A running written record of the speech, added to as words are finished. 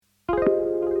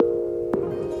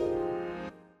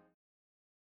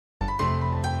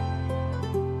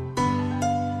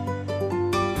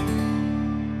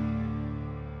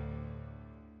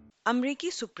अमेरिकी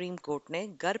supreme court ने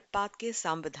गर्भपात के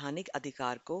संवैधानिक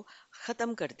अधिकार को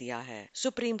खत्म कर दिया है।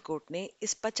 सुप्रीम कोर्ट ने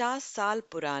इस 50 साल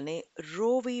पुराने रो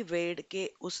वी वेड के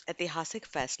उस ऐतिहासिक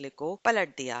फैसले को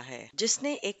पलट दिया है,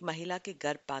 जिसने एक महिला के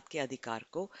गर्भपात के अधिकार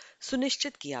को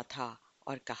सुनिश्चित किया था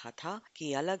और कहा था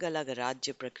कि अलग-अलग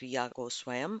राज्य प्रक्रिया को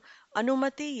स्वयं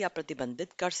अनुमति या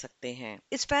प्रतिबंधित कर सकते हैं।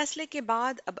 इस फैसले के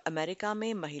बाद अब अमेरिका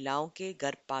में महिलाओं के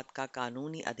गर्भपात का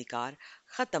कानूनी अधिकार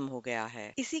खत्म हो गया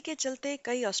है। इसी के चलते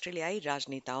कई ऑस्ट्रेलियाई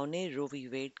राजनेताओं ने रो वी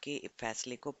वेड के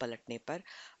फैसले को पलटने पर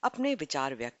अपने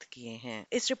विचार व्यक्त किए हैं।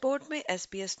 इस रिपोर्ट में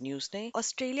एसबीएस न्यूज ने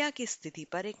ऑस्ट्रेलिया की स्थिति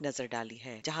पर एक नजर डाली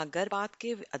है, जहां गर्भपात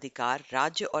के अधिकार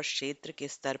राज्य और क्षेत्र के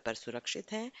स्तर पर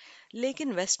सुरक्षित हैं,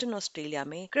 लेकिन वेस्टर्न ऑस्ट्रेलिया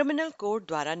में क्रिमिनल कोड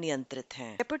द्वारा नियंत्रित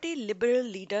हैं। डेप्यूटी लिबरल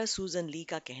लीडर सूजन ली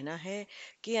का कहना है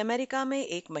कि अमेरिका में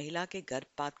एक महिला के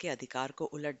गर्भपात के अधिकार को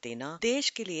उलट देना देश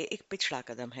के लिए एक पिछड़ा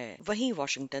कदम है। वहीं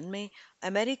वॉशिंगटन में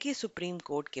अमेरिकी सुप्रीम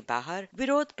कोर्ट के बाहर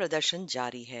विरोध प्रदर्शन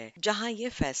जारी है, जहां ये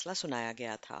फैसला सुनाया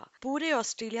गया था। पूरे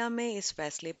ऑस्ट्रेलिया में इस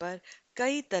फैसले पर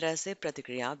कई तरह से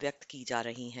प्रतिक्रिया व्यक्त की जा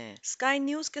रही हैं। स्काई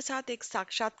न्यूज के साथ एक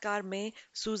साक्षात्कार में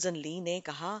सूजन ली ने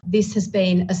कहा, This has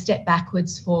been a step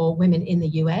backwards for women in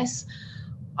the US.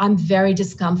 I'm very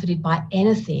discomforted by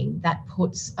anything that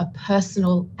puts a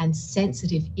personal and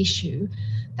sensitive issue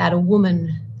that a woman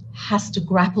has to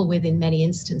grapple with in many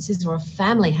instances, or a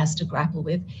family has to grapple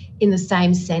with, in the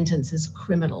same sentence as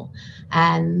criminal.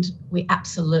 And we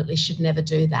absolutely should never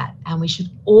do that. And we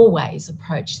should always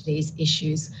approach these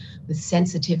issues with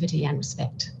sensitivity and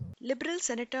respect. Liberal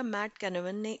senator mat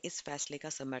कैनवन ने इस फैसले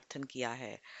का समर्थन किया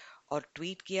है और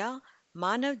tweet किया,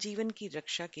 मानव जीवन की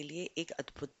रक्षा के लिए एक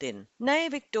अद्भुत दिन। नए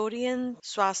विक्टोरियन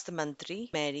स्वास्थ्य मंत्री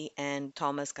मैरी एन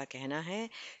थॉमस का कहना है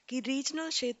कि रीजनल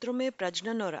क्षेत्रों में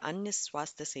प्रजनन और अन्य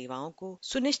स्वास्थ्य सेवाओं को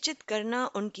सुनिश्चित करना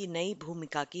उनकी नई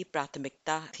भूमिका की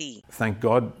प्राथमिकता थी। Thank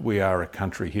God we are a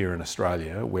country here in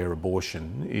Australia where abortion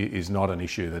is not an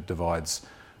issue that divides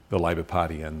the Labor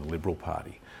Party and the Liberal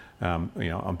Party.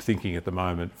 I'm thinking at the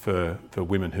moment for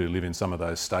women who live in some of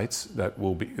those states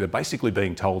they're basically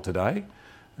being told today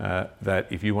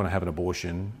that if you want to have an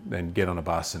abortion, then get on a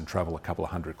bus and travel a couple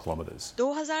of 100 kilometres.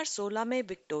 2016 में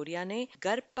Victoria ने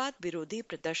गर्भपात विरोधी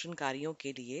प्रदर्शनकारियों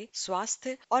के लिए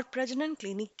स्वास्थ्य और प्रजनन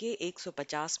क्लिनिक के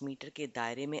 150 मीटर के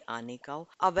दायरे में आने का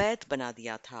अवैध बना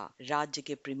दिया था। राज्य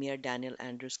के प्रीमियर डैनियल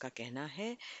एंड्रूज का कहना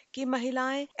है कि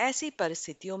महिलाएं ऐसी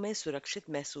परिस्थितियों में सुरक्षित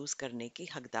महसूस करने की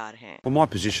हकदार हैं। Well, my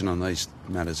position on these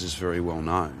matters is very well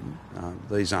known.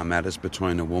 These are matters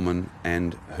between a woman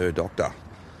and her doctor.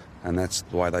 And that's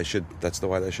the way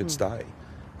they should stay.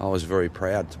 I was very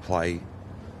proud to play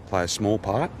a small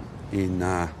part in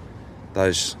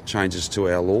those changes to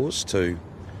our laws to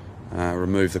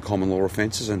remove the common law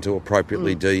offences and to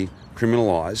appropriately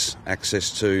decriminalise access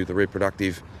to the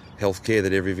reproductive health care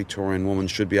that every Victorian woman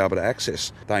should be able to access.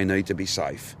 They need to be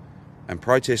safe. And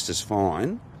protest is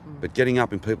fine, but getting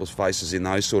up in people's faces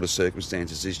in those sort of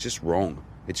circumstances is just wrong.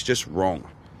 It's just wrong.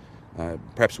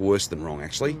 Perhaps worse than wrong,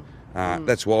 actually.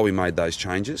 That's why we made those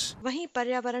changes. वहीं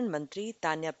पर्यावरण मंत्री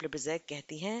तान्या प्लिबज़ेक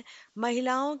कहती हैं,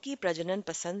 महिलाओं की प्रजनन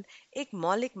पसंद एक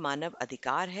मौलिक मानव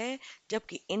अधिकार है,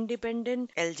 जबकि इंडिपेंडेंट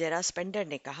एल्जेरा स्पेंडर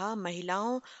ने कहा,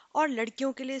 महिलाओं और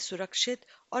लड़कियों के लिए सुरक्षित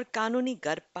और कानूनी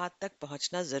गर्भपात तक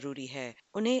पहुंचना जरूरी है।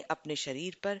 उन्हें अपने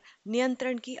शरीर पर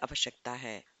नियंत्रण की आवश्यकता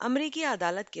है। अमेरिकी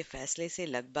अदालत के फैसले से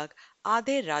लगभग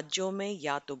आधे राज्यों में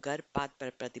या तो गर्भपात पर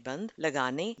प्रतिबंध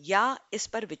लगाने या इस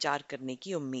पर विचार करने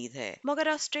की उम्मीद है, मगर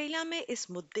ऑस्ट्रेलिया में इस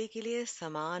मुद्दे के लिए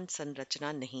समान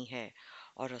संरचना नहीं है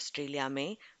और ऑस्ट्रेलिया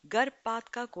में गर्भपात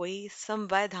का कोई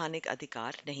संवैधानिक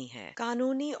अधिकार नहीं है।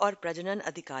 कानूनी और प्रजनन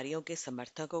अधिकारियों के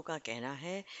समर्थकों का कहना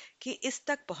है कि इस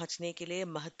तक पहुंचने के लिए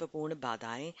महत्वपूर्ण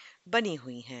बाधाएं बनी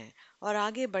हुई हैं और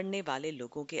आगे बढ़ने वाले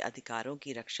लोगों के अधिकारों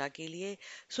की रक्षा के लिए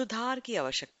सुधार की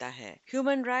आवश्यकता है।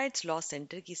 ह्यूमन राइट्स लॉ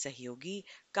सेंटर की सहयोगी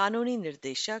कानूनी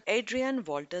निर्देशक एड्रियन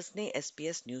वॉल्टर्स ने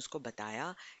एसबीएस न्यूज को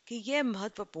बताया कि यह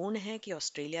महत्वपूर्ण है कि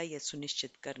ऑस्ट्रेलिया यह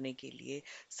सुनिश्चित करने के लिए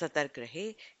सतर्क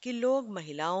रहे कि लोग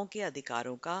महिलाओं के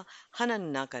अधिकारों का हनन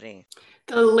न करें।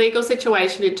 The legal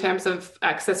situation in terms of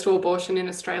access to abortion in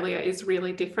Australia is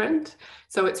really different.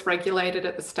 So it's regulated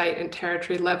at the state and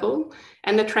territory level.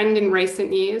 And the trend in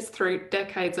recent years, through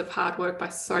decades of hard work by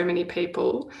so many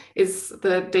people, is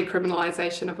the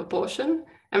decriminalisation of abortion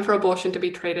and for abortion to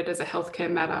be treated as a healthcare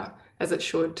matter, as it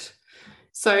should.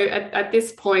 So at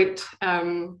this point,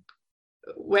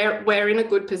 we're in a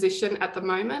good position at the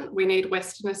moment. We need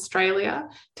Western Australia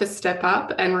to step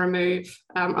up and remove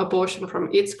abortion from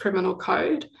its criminal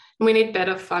code. And we need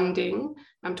better funding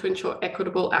to ensure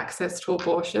equitable access to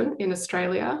abortion in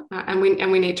Australia, and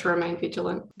we need to remain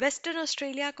vigilant. Western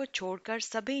Australia को छोड़कर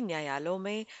सभी न्यायालयों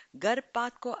में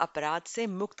गर्भपात को अपराध से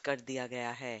मुक्त कर दिया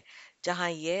गया है, जहां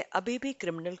यह अभी भी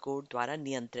क्रिमिनल कोड द्वारा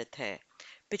नियंत्रित है।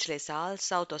 पिछले साल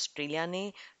साउथ ऑस्ट्रेलिया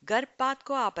ने गर्भपात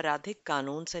को आपराधिक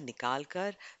कानून से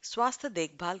निकालकर स्वास्थ्य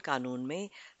देखभाल कानून में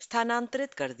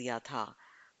स्थानांतरित कर दिया था।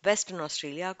 वेस्टर्न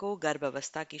ऑस्ट्रेलिया को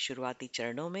गर्भावस्था की शुरुआती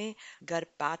चरणों में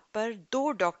गर्भपात पर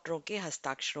 2 डॉक्टरों के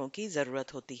हस्ताक्षरों की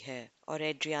जरूरत होती है। और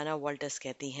एड्रियाना वॉल्टर्स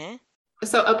कहती हैं,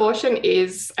 So abortion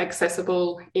is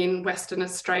accessible in Western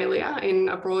Australia in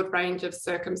a broad range of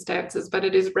circumstances, but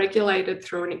it is regulated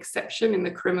through an exception in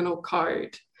the Criminal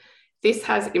Code. This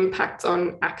has impacts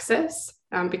on access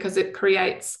because it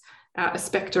creates a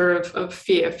spectre of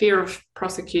fear of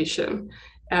prosecution,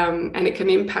 and it can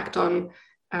impact on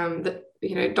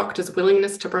doctors'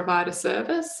 willingness to provide a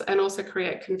service, and also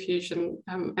create confusion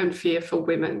and fear for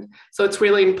women. So it's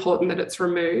really important that it's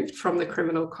removed from the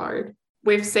Criminal Code.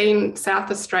 We've seen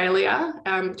South Australia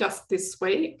just this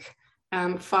week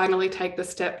finally take the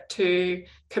step to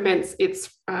commence its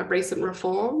recent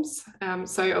reforms.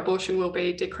 So abortion will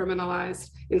be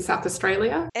decriminalised in South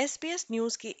Australia. SBS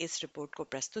news की इस report को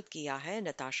प्रस्तुत किया है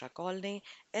Natasha call ने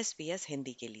SBS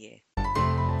Hindi के लिए।